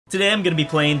Today I'm going to be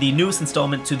playing the newest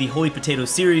installment to the Holy Potato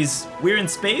series, We're in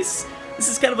Space. This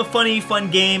is kind of a funny,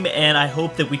 fun game, and I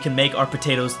hope that we can make our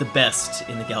potatoes the best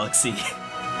in the galaxy.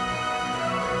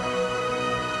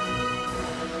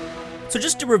 So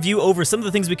just to review over some of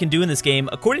the things we can do in this game,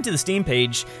 according to the Steam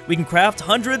page, we can craft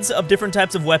hundreds of different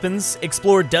types of weapons,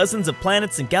 explore dozens of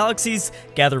planets and galaxies,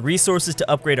 gather resources to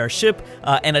upgrade our ship,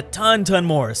 and a ton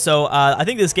more. So I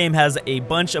think this game has a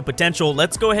bunch of potential.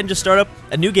 Let's go ahead and just start up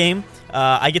a new game.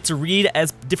 I get to read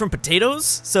as different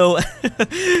potatoes, so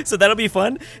so that'll be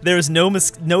fun. There's no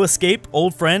escape,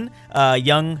 old friend,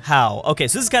 young Hal. Okay,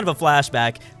 so this is kind of a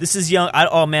flashback. This is young.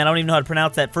 Oh man, I don't even know how to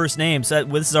pronounce that first name, so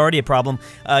this is already a problem.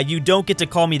 You don't get to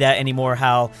call me that anymore,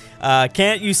 Hal.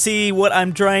 Can't you see what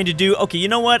I'm trying to do? Okay, you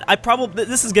know what?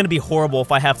 This is gonna be horrible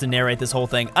if I have to narrate this whole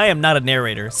thing. I am not a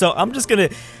narrator, so I'm just gonna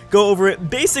go over it.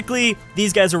 Basically,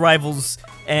 these guys are rivals.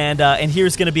 And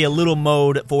here's going to be a little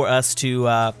mode for us to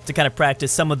kind of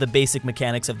practice some of the basic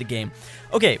mechanics of the game.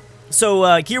 Okay,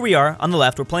 so here we are on the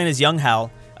left. We're playing as young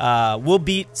Hal. We'll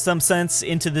beat some sense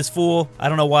into this fool. I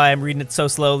don't know why I'm reading it so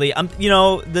slowly. You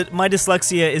know, my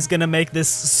dyslexia is going to make this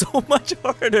so much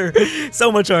harder. So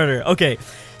much harder. Okay,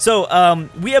 so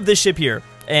we have this ship here.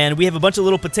 And we have a bunch of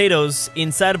little potatoes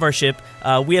inside of our ship.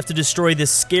 We have to destroy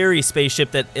this scary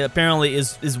spaceship that apparently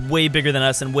is way bigger than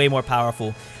us and way more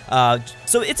powerful.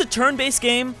 So it's a turn-based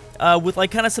game with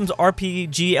like kind of some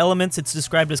RPG elements. It's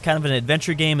described as kind of an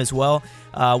adventure game as well.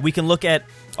 We can look at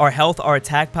our health, our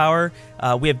attack power.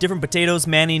 We have different potatoes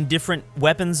manning different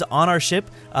weapons on our ship,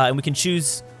 and we can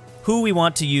choose who we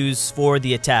want to use for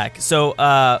the attack.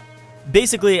 So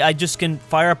basically, I just can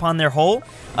fire upon their hull.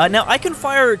 Now, I can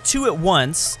fire two at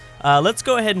once. Let's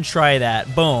go ahead and try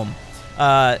that. Boom.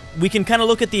 We can kind of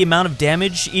look at the amount of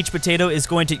damage each potato is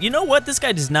going to... You know what? This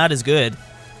guy is not as good.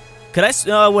 Could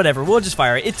I... whatever. We'll just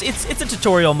fire it. It's a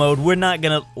tutorial mode. We're not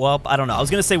gonna... Well, I don't know. I was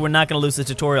gonna say we're not gonna lose the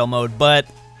tutorial mode, but...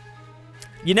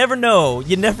 You never know.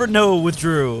 You never know with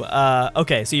Drew.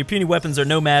 Okay, so your puny weapons are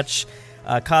no match.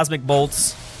 Cosmic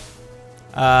bolts...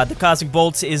 the Cosmic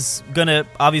Bolt is gonna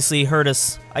obviously hurt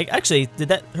us. Actually, did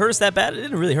that hurt us that bad? It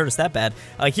didn't really hurt us that bad.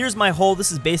 Here's my hull.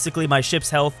 This is basically my ship's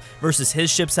health versus his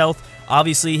ship's health.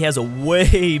 Obviously, he has a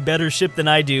way better ship than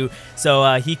I do,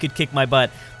 so he could kick my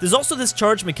butt. There's also this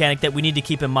charge mechanic that we need to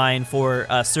keep in mind for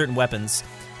certain weapons.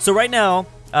 So right now,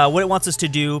 what it wants us to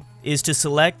do is to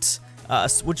select...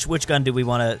 which gun do we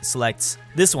want to select?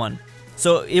 This one.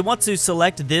 So it wants to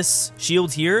select this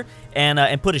shield here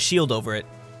and put a shield over it.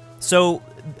 So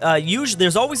usually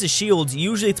there's always a shield.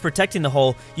 Usually it's protecting the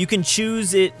hull. You can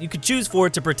choose it. You could choose for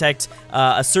it to protect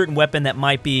a certain weapon that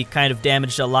might be kind of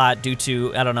damaged a lot due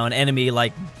to, I don't know, an enemy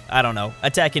like, I don't know,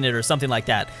 attacking it or something like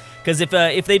that. Because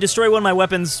if they destroy one of my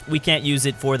weapons, we can't use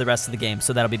it for the rest of the game,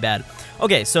 so that'll be bad.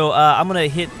 Okay, so I'm gonna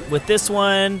hit with this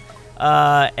one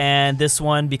and this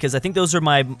one because I think those are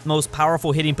my most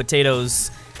powerful hitting potatoes.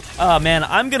 Oh man,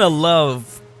 I'm gonna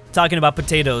love talking about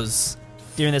potatoes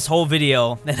during this whole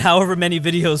video, and however many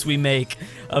videos we make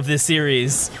of this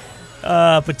series.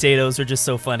 Potatoes are just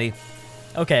so funny.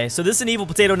 Okay, so this is an evil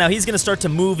potato. Now he's gonna start to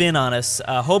move in on us.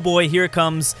 Oh boy, here it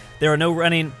comes. There's no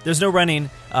running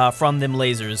from them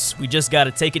lasers. We just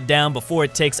gotta take it down before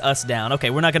it takes us down. Okay,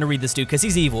 we're not gonna read this dude because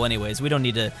he's evil anyways. We don't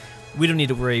need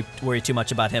to worry too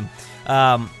much about him.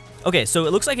 Okay, so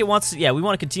it looks like it wants to, yeah, we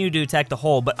want to continue to attack the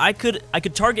hull, but I could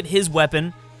target his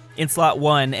weapon in slot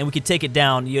 1, and we could take it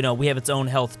down. You know, we have its own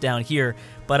health down here.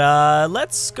 But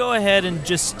let's go ahead and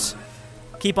just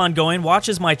keep on going. Watch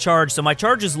as my charge. So my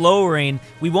charge is lowering.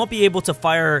 We won't be able to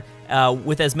fire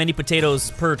with as many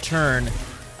potatoes per turn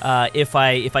if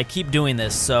I keep doing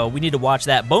this. So we need to watch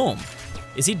that. Boom.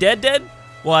 Is he dead?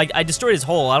 Well, I destroyed his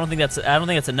hull. I don't think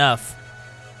that's enough.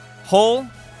 Hull.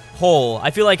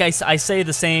 I feel like I say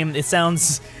the same. It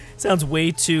sounds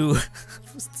way too.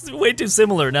 It's way too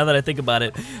similar now that I think about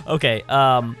it. Okay,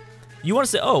 you want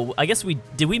to say, oh, I guess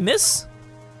did we miss?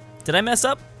 Did I mess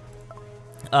up?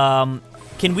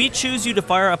 Can we choose you to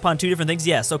fire upon two different things?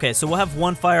 Yes, okay, so we'll have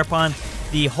one fire upon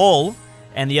the hull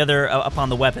and the other upon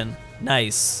the weapon.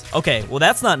 Nice. Okay, well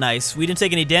that's not nice. We didn't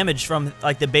take any damage from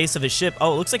like the base of his ship.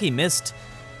 Oh, it looks like he missed.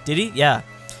 Did he? Yeah.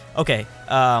 Okay.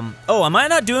 Oh, am I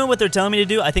not doing what they're telling me to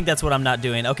do? I think that's what I'm not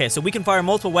doing. Okay, so we can fire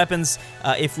multiple weapons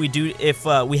if we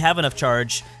have enough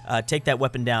charge. Take that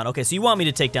weapon down. Okay, so you want me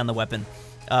to take down the weapon.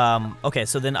 Okay,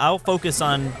 so then I'll focus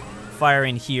on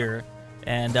firing here,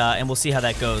 and we'll see how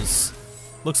that goes.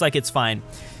 Looks like it's fine.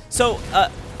 So,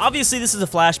 obviously this is a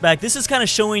flashback. This is kind of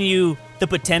showing you the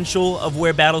potential of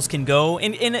where battles can go,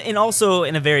 and also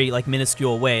in a very, like,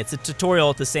 minuscule way. It's a tutorial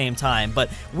at the same time, but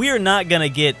we're not gonna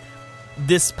get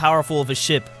this powerful of a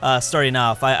ship starting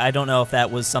off. I don't know if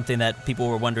that was something that people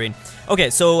were wondering. Okay,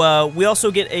 so we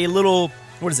also get a little,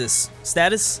 what is this?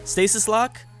 Stasis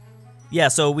lock? Yeah,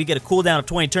 so we get a cooldown of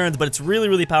 20 turns, but it's really,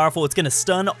 really powerful. It's going to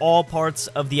stun all parts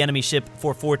of the enemy ship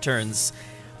for 4 turns.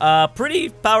 Pretty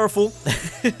powerful.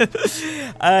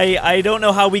 I don't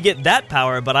know how we get that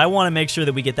power, but I want to make sure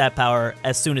that we get that power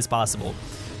as soon as possible.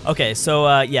 Okay,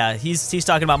 so yeah, he's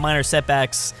talking about minor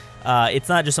setbacks. It's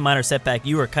not just a minor setback.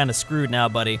 You are kind of screwed now,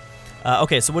 buddy.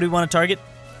 Okay, so what do we want to target?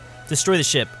 Destroy the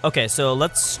ship. Okay, so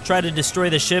let's try to destroy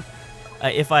the ship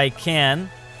if I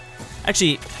can.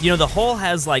 Actually, you know, the hull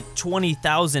has like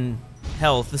 20,000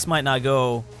 health. This might not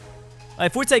go.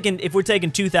 If we're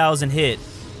taking 2,000 hit,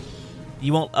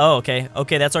 you won't. Oh, okay.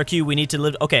 Okay, that's our cue. We need to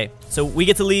live. Okay, so we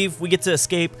get to leave. We get to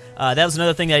escape. That was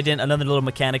another thing that I did. Another little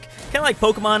mechanic. Kind of like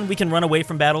Pokemon, we can run away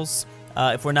from battles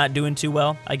if we're not doing too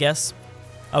well, I guess.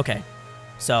 Okay.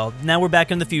 So now we're back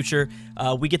in the future.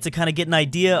 We get to kind of get an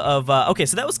idea of. Okay,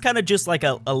 so that was kind of just like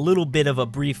a little bit of a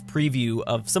brief preview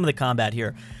of some of the combat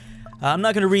here. I'm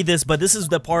not going to read this, but this is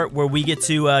the part where we get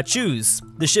to choose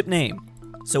the ship name.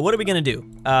 So what are we going to do?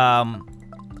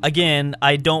 Again,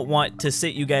 I don't want to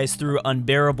sit you guys through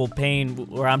unbearable pain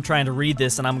where I'm trying to read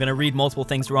this and I'm going to read multiple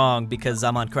things wrong because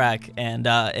I'm on crack, and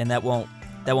that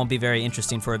won't be very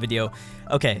interesting for a video.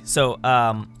 Okay, so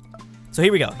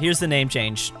here we go. Here's the name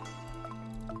change.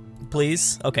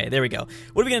 Please. Okay, there we go.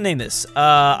 What are we going to name this?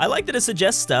 I like that it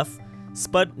suggests stuff.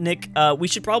 Sputnik. We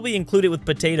should probably include it with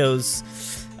potatoes.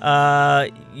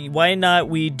 Why not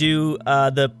we do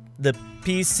the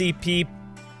PCP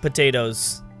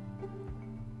potatoes?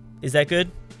 Is that good?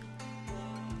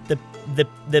 The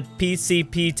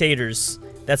PCP taters.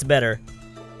 That's better.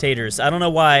 Taters. I don't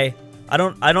know why. I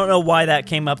don't know why that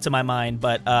came up to my mind,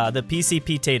 but the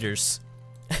PCP taters.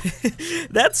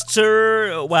 That's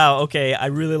sure. Wow. Okay, I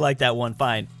really like that one.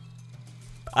 Fine.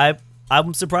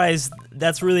 I'm surprised.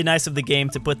 That's really nice of the game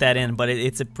to put that in, but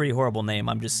it's a pretty horrible name.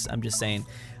 I'm just saying.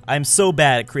 I'm so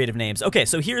bad at creative names. Okay,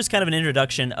 so here's kind of an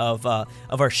introduction of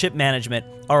our ship management.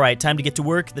 All right, time to get to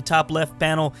work. The top left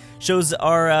panel shows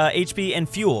our HP and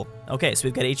fuel. Okay, so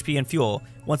we've got HP and fuel.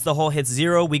 Once the hull hits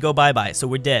 0, we go bye-bye, so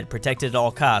we're dead, protected at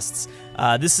all costs.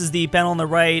 This is the panel on the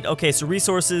right. Okay, so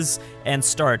resources and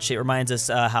starch. It reminds us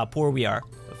how poor we are.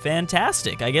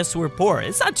 Fantastic. I guess we're poor.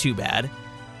 It's not too bad.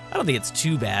 I don't think it's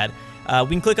too bad. We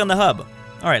can click on the hub.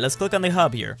 All right, let's click on the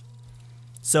hub here.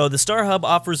 So the Star Hub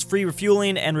offers free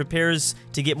refueling and repairs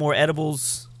to get more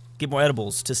edibles.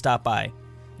 To stop by.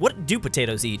 What do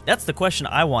potatoes eat? That's the question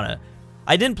I wanna.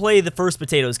 I didn't play the first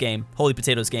Potatoes game, Holy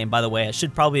Potatoes game, by the way. I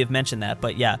should probably have mentioned that,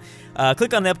 but yeah.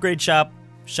 Click on the upgrade shop.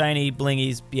 Shiny,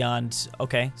 blingies, beyond.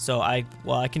 Okay, so I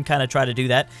can kind of try to do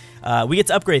that. We get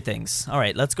to upgrade things. All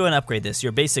right, let's go and upgrade this.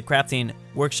 Your basic crafting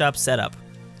workshop setup.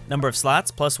 Number of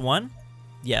slots, +1.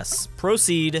 Yes.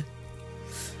 Proceed.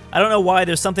 I don't know why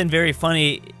there's something very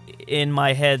funny in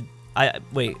my head.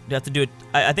 Wait, do I have to do it?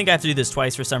 I think I have to do this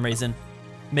twice for some reason.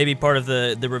 Maybe part of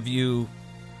the review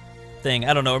thing.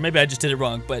 I don't know, or maybe I just did it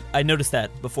wrong, but I noticed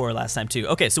that before last time too.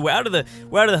 Okay, so we're out of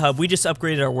the hub. We just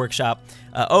upgraded our workshop.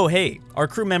 Oh, hey, our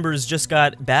crew members just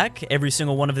got back. Every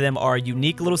single one of them are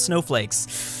unique little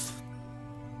snowflakes.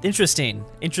 Interesting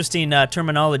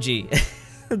terminology.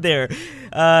 There.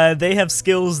 They have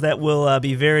skills that will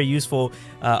be very useful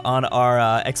on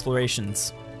our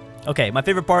explorations. Okay, my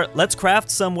favorite part, let's craft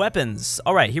some weapons.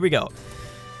 All right, here we go.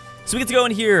 So we get to go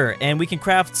in here and we can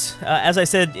craft, as I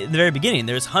said in the very beginning,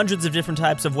 there's hundreds of different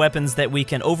types of weapons that we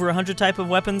can, over 100 types of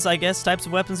weapons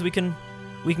we can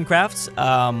craft.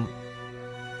 And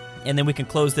then we can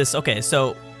close this. Okay,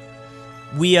 so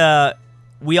we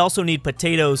also need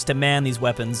potatoes to man these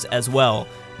weapons as well,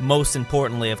 most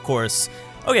importantly, of course.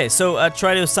 Okay, so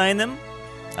try to assign them.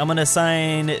 I'm going to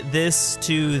assign this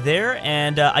to there,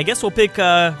 and I guess we'll pick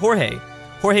Jorge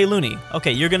Looney.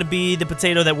 Okay, you're going to be the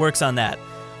potato that works on that.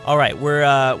 All right,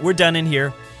 we're done in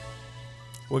here.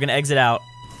 We're going to exit out.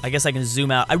 I guess I can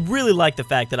zoom out. I really like the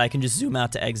fact that I can just zoom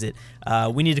out to exit.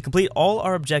 We need to complete all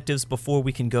our objectives before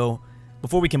we can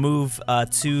move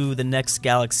to the next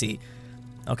galaxy.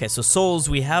 Okay, so souls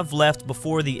we have left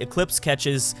before the Eclipse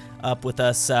catches up with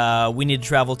us. We need to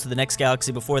travel to the next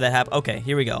galaxy before that happens. Okay,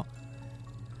 here we go.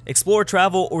 Explore,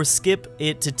 travel, or skip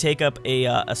it to take up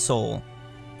a soul.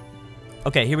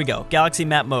 Okay, here we go. Galaxy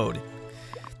map mode.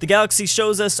 The galaxy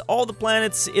shows us all the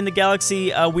planets in the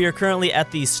galaxy. We are currently at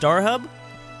the Star Hub.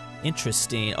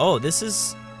 Interesting. Oh, this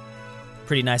is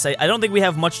pretty nice. I don't think we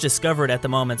have much discovered at the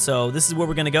moment, so this is where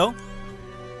we're going to go.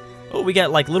 Oh, we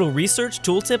got like little research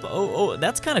tooltip. Oh,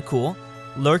 that's kind of cool.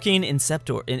 Lurking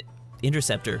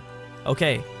interceptor.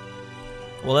 Okay.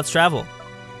 Well, let's travel.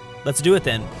 Let's do it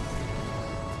then.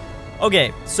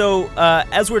 Okay, so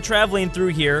as we're traveling through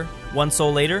here, one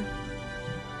soul later.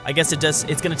 I guess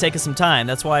it's gonna take us some time.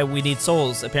 That's why we need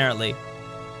souls, apparently.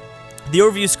 The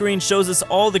overview screen shows us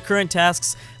all the current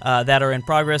tasks that are in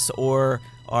progress or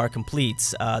are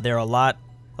complete. There are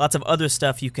lots of other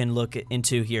stuff you can look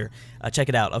into here. Check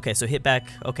it out. Okay, so hit back.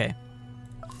 Okay.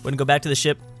 We're gonna go back to the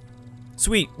ship.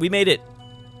 Sweet, we made it.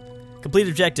 Complete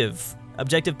objective.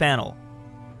 Objective panel.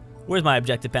 Where's my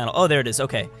objective panel? Oh, there it is.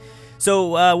 Okay.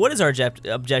 So, what is our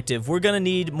objective? We're gonna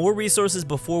need more resources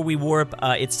before we warp.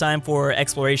 It's time for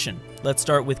exploration. Let's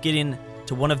start with getting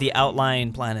to one of the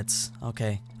outlying planets.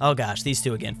 Okay. Oh gosh, these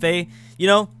two again. Fay, you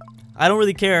know, I don't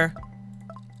really care.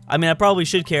 I mean, I probably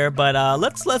should care, but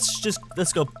let's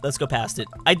go past it.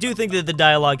 I do think that the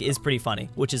dialogue is pretty funny,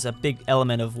 which is a big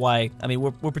element of why. I mean,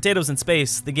 we're potatoes in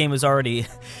space. The game is already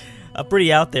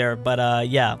pretty out there, but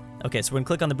yeah. Okay, so we're gonna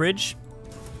click on the bridge.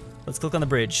 Let's click on the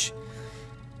bridge.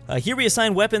 Here we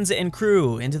assign weapons and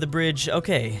crew into the bridge.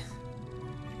 Okay.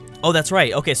 Oh, that's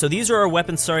right. Okay, so these are our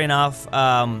weapons starting off.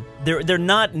 They're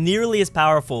not nearly as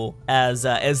powerful as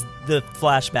the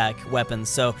flashback weapons.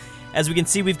 So, as we can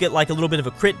see, we've got like a little bit of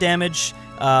a crit damage,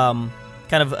 kind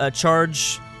of a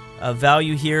charge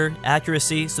value here,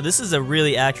 accuracy. So this is a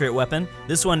really accurate weapon.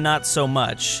 This one, not so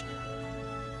much.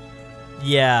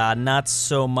 Yeah, not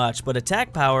so much. But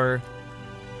attack power...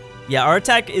 Yeah, our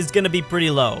attack is going to be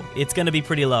pretty low. It's going to be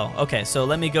pretty low. Okay, so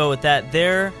let me go with that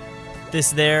there.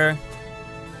 This there.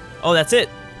 Oh, that's it.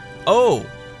 Oh,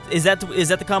 is that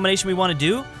the combination we want to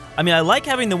do? I mean, I like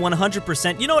having the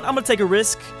 100%. You know what? I'm going to take a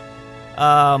risk.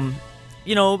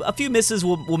 You know, a few misses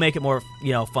will make it more,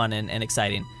 you know, fun and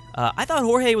exciting. I thought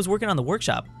Jorge was working on the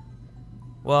workshop.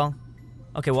 Well,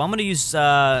 okay, well, I'm going to use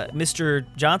Mr.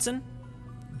 Johnson.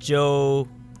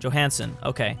 Johansson.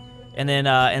 Okay. And then,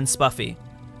 and Spuffy.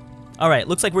 All right,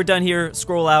 looks like we're done here.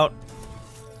 Scroll out.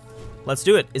 Let's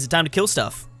do it. Is it time to kill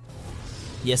stuff?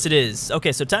 Yes, it is.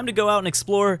 Okay, so time to go out and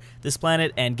explore this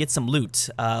planet and get some loot.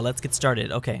 Let's get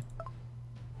started. Okay.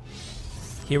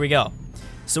 Here we go.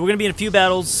 So we're going to be in a few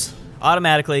battles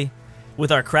automatically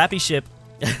with our crappy ship.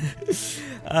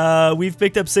 We've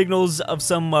picked up signals of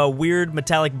some weird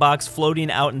metallic box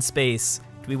floating out in space.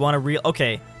 Do we want to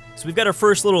Okay, so we've got our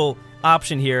first little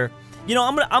option here. You know,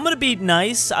 I'm gonna be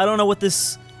nice. I don't know what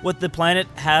the planet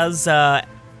has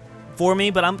for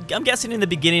me, but I'm guessing in the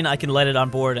beginning I can let it on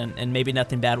board and maybe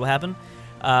nothing bad will happen.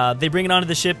 They bring it onto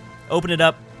the ship, open it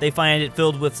up, they find it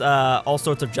filled with all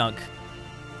sorts of junk.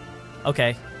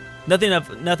 Okay,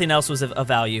 nothing else was of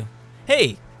value.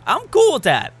 Hey, I'm cool with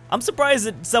that. I'm surprised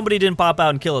that somebody didn't pop out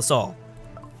and kill us all.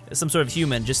 Some sort of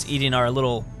human just eating our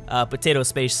little potato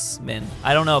spacemen.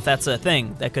 I don't know if that's a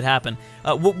thing that could happen.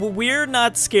 We're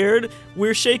not scared.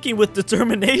 We're shaking with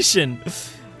determination.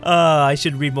 I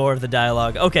should read more of the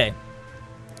dialogue. Okay,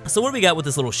 so what do we got with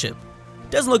this little ship?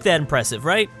 Doesn't look that impressive,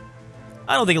 right?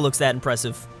 I don't think it looks that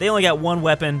impressive. They only got one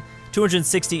weapon,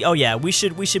 260. Oh yeah, we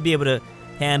should be able to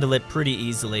handle it pretty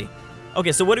easily.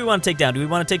 Okay, so what do we want to take down? Do we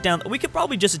want to take down... We could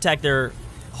probably just attack their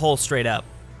hull straight up.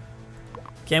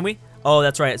 Can we? Oh,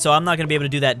 that's right. So I'm not going to be able to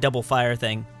do that double fire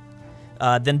thing.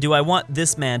 Then do I want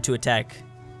this man to attack?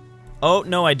 Oh,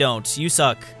 no, I don't. You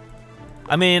suck.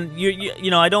 I mean,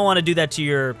 you know, I don't want to do that to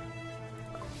your...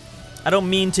 I don't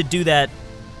mean to do that,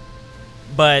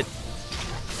 but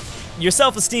your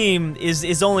self-esteem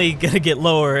is only going to get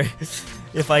lower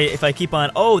if I keep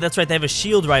on... Oh, that's right. They have a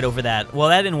shield right over that. Well,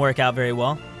 that didn't work out very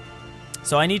well.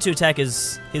 So I need to attack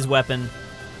his weapon.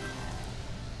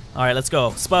 All right, let's go.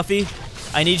 Spuffy,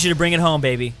 I need you to bring it home,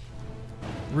 baby.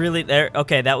 Really? There.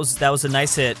 Okay, that was a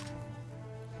nice hit.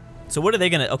 So what are they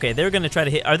gonna... Okay, they're gonna try to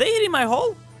hit... Are they hitting my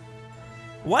hull?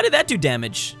 Why did that do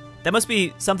damage? That must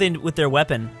be something with their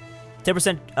weapon.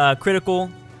 10%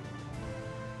 critical.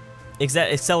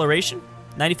 Acceleration?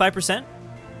 95%?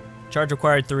 Charge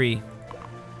required 3. All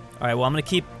right, well I'm gonna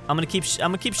keep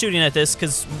shooting at this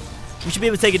because we should be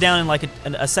able to take it down in like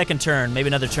a second turn, maybe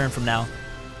another turn from now.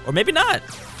 Or maybe not.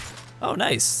 Oh,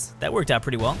 nice. That worked out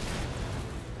pretty well.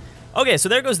 Okay, so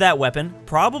there goes that weapon.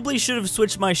 Probably should have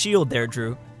switched my shield there,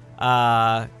 Drew.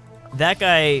 That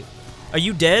guy... Are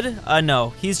you dead? No.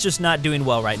 He's just not doing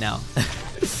well right now.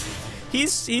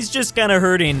 He's just kind of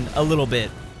hurting a little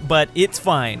bit. But it's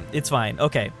fine. It's fine.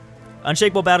 Okay.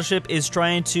 Unshakable Battleship is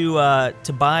trying to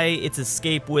buy its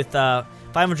escape with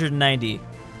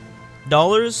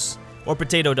 $590 or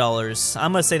potato dollars.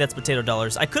 I'm gonna say that's potato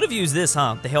dollars. I could have used this,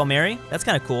 huh? The Hail Mary. That's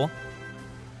kind of cool.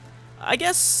 I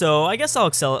guess so. I guess I'll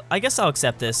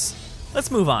accept this. Let's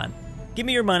move on. Give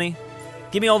me your money.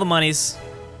 Give me all the monies.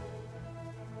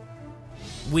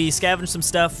 We scavenged some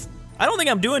stuff. I don't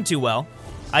think I'm doing too well.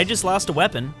 I just lost a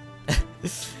weapon.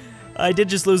 I did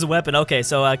just lose a weapon. Okay,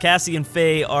 so Cassie and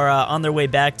Fay are on their way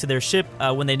back to their ship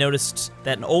when they noticed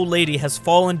that an old lady has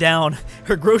fallen down.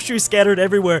 Her groceries scattered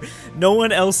everywhere. No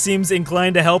one else seems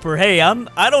inclined to help her. Hey,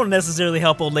 I don't necessarily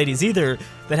help old ladies either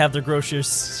that have their groceries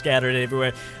scattered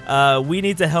everywhere. We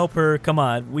need to help her. Come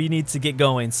on, we need to get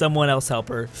going. Someone else help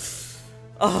her.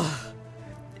 Oh.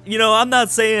 You know, I'm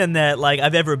not saying that like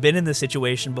I've ever been in this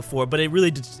situation before, but it really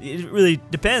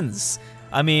depends.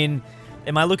 I mean,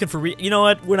 am I looking for you know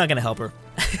what? We're not gonna help her.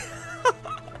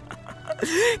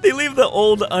 They leave the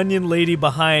old onion lady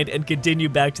behind and continue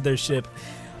back to their ship.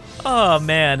 Oh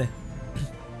man,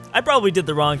 I probably did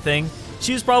the wrong thing.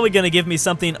 She was probably gonna give me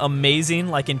something amazing,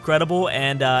 like incredible,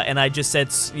 and I just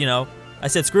said, you know, I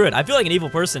said screw it. I feel like an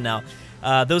evil person now.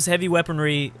 Those heavy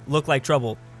weaponry look like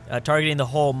trouble. Targeting the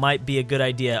hull might be a good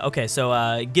idea. Okay, so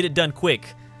get it done quick.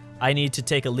 I need to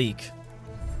take a leak.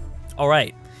 All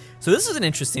right. So this is an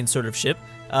interesting sort of ship.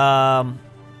 And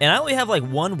I only have like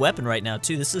one weapon right now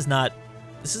too. This is not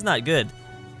good.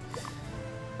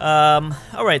 All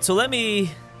right, so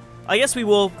I guess we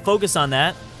will focus on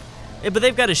that. But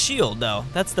they've got a shield though.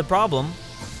 That's the problem.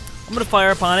 I'm gonna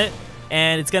fire upon it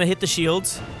and it's gonna hit the shield.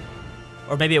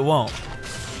 Or maybe it won't.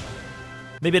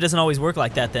 Maybe it doesn't always work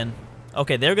like that then.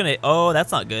 Okay, they're gonna, oh,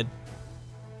 that's not good.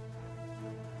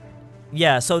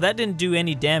 Yeah, so that didn't do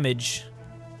any damage.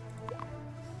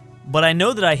 But I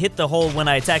know that I hit the hole when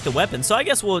I attacked the weapon, so I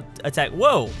guess we'll attack.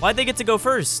 Whoa, why'd they get to go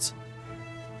first?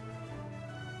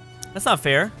 That's not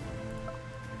fair.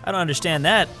 I don't understand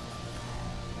that.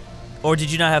 Or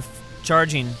did you not have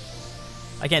charging?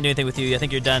 I can't do anything with you. I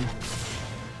think you're done.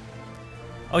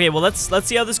 Okay, well let's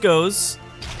see how this goes.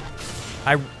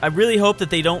 I really hope that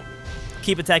they don't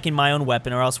keep attacking my own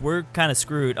weapon or else we're kind of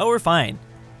screwed. Oh, we're fine.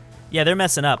 Yeah, they're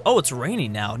messing up. Oh, it's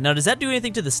raining now. Now, does that do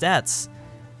anything to the stats?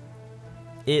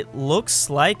 It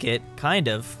looks like it, kind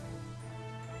of.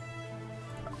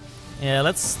 Yeah,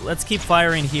 let's keep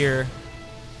firing here.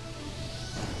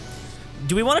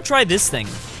 Do we want to try this thing?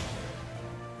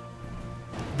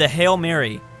 The Hail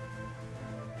Mary.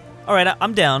 All right,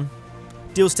 I'm down.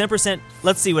 Deals 10%.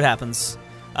 Let's see what happens.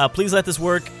 Please let this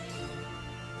work.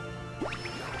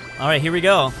 All right, here we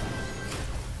go.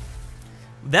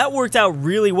 That worked out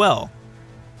really well.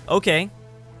 Okay.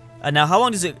 Now, how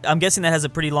long does it... I'm guessing that has a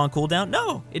pretty long cooldown.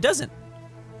 No, it doesn't.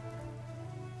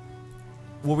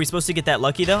 Were we supposed to get that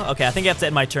lucky, though? Okay, I think I have to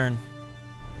end my turn.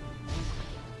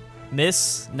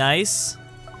 Miss. Nice.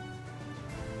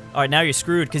 All right, now you're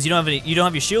screwed because you don't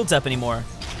have your shields up anymore.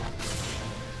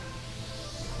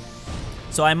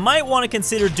 So I might want to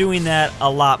consider doing that a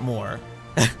lot more.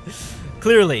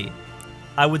 Clearly.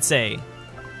 I would say.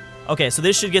 Okay, so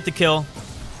this should get the kill.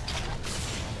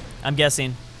 I'm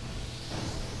guessing.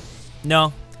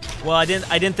 No. Well, I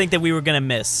didn't think that we were gonna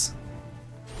miss.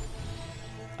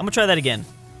 I'm gonna try that again.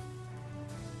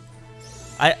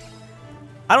 I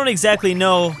don't exactly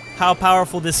know how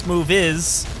powerful this move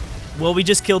is. Well, we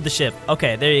just killed the ship.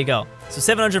 Okay, there you go. So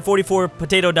 744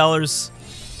 potato dollars,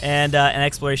 and an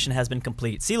exploration has been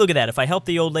complete. See, look at that. If I helped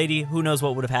the old lady, who knows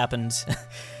what would have happened.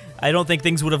 I don't think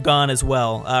things would have gone as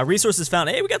well. Resources found.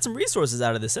 Hey, we got some resources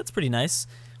out of this. That's pretty nice.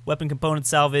 Weapon components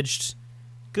salvaged.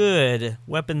 Good.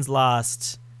 Weapons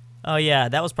lost. Oh, yeah,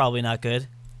 that was probably not good.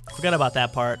 Forgot about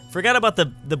that part. Forgot about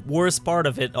the worst part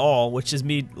of it all, which is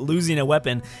me losing a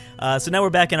weapon. So now we're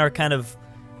back in our kind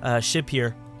of ship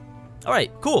here. All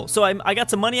right, cool. So I got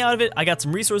some money out of it. I got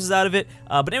some resources out of it.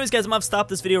 But anyways, guys, I'm going to stop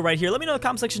this video right here. Let me know in the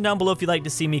comment section down below if you'd like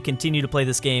to see me continue to play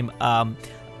this game. I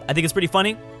think it's pretty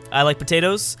funny. I like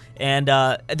potatoes, and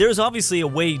there's obviously a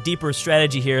way deeper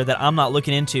strategy here that I'm not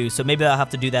looking into, so maybe I'll have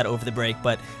to do that over the break,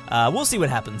 but we'll see what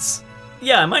happens.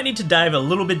 Yeah, I might need to dive a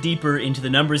little bit deeper into the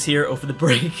numbers here over the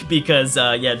break because,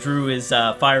 yeah, Drew is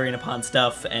firing upon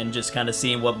stuff and just kind of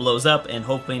seeing what blows up and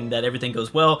hoping that everything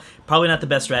goes well. Probably not the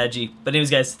best strategy, but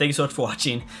anyways, guys, thank you so much for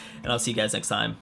watching, and I'll see you guys next time.